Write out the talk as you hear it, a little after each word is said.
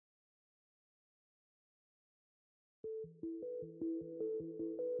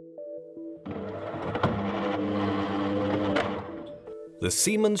The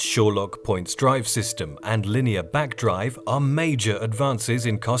Siemens Surelock Points Drive system and linear back drive are major advances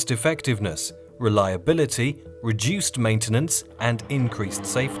in cost-effectiveness, reliability, reduced maintenance, and increased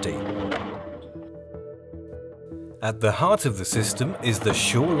safety. At the heart of the system is the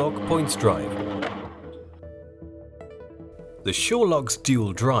Surelock Points Drive. The Surelock's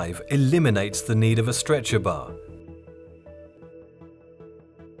dual drive eliminates the need of a stretcher bar.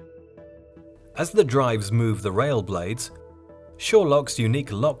 As the drives move the rail blades, Surelock's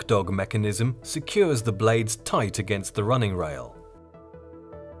unique lock dog mechanism secures the blades tight against the running rail.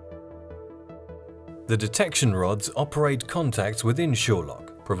 The detection rods operate contacts within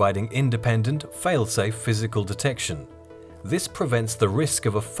Surelock, providing independent, fail-safe physical detection. This prevents the risk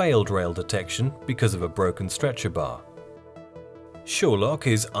of a failed rail detection because of a broken stretcher bar. Surelock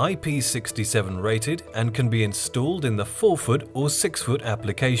is IP67 rated and can be installed in the 4-foot or 6-foot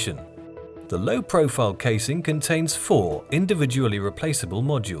application. The low-profile casing contains 4 individually replaceable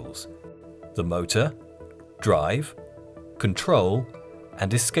modules: the motor, drive, control,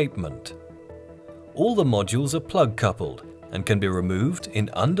 and escapement. All the modules are plug-coupled and can be removed in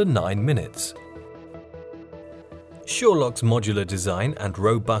under 9 minutes. Surelock's modular design and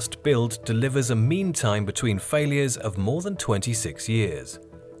robust build delivers a mean time between failures of more than 26 years.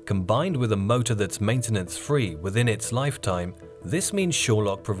 Combined with a motor that's maintenance-free within its lifetime, this means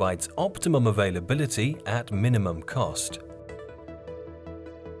Surelock provides optimum availability at minimum cost.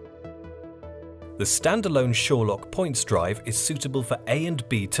 The standalone Surelock Points Drive is suitable for A and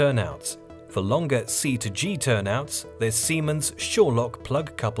B turnouts. For longer C to G turnouts, there's Siemens Surelock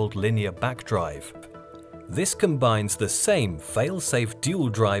plug-coupled linear back drive. This combines the same fail-safe dual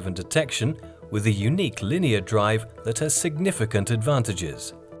drive and detection with a unique linear drive that has significant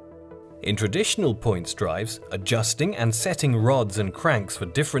advantages. In traditional points drives, adjusting and setting rods and cranks for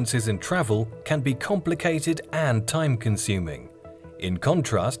differences in travel can be complicated and time-consuming. In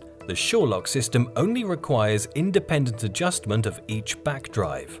contrast, the Surelock system only requires independent adjustment of each back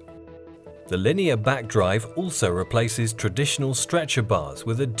drive. The linear back drive also replaces traditional stretcher bars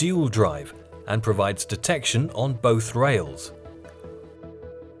with a dual drive and provides detection on both rails.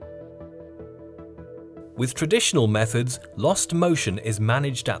 With traditional methods, lost motion is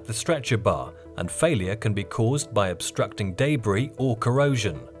managed at the stretcher bar, and failure can be caused by obstructing debris or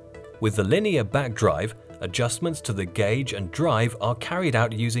corrosion. With the linear back drive, adjustments to the gauge and drive are carried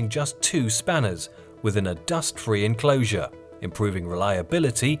out using just 2 spanners within a dust-free enclosure, improving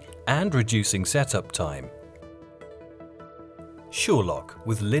reliability and reducing setup time. Surelock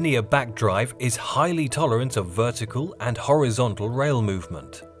with linear back drive is highly tolerant of vertical and horizontal rail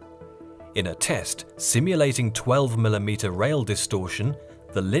movement. In a test simulating 12mm rail distortion,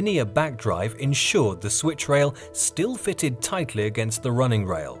 the linear back drive ensured the switch rail still fitted tightly against the running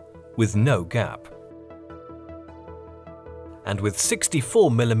rail, with no gap. And with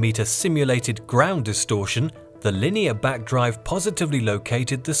 64mm simulated ground distortion, the linear back drive positively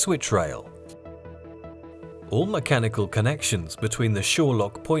located the switch rail. All mechanical connections between the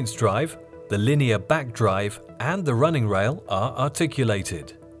Surelock Points Drive, the linear back drive, and the running rail are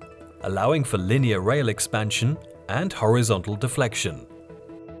articulated, allowing for linear rail expansion and horizontal deflection.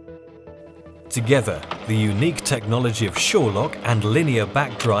 Together, the unique technology of Surelock and linear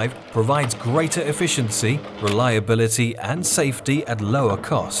back drive provides greater efficiency, reliability, and safety at lower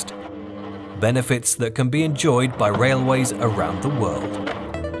cost. Benefits that can be enjoyed by railways around the world.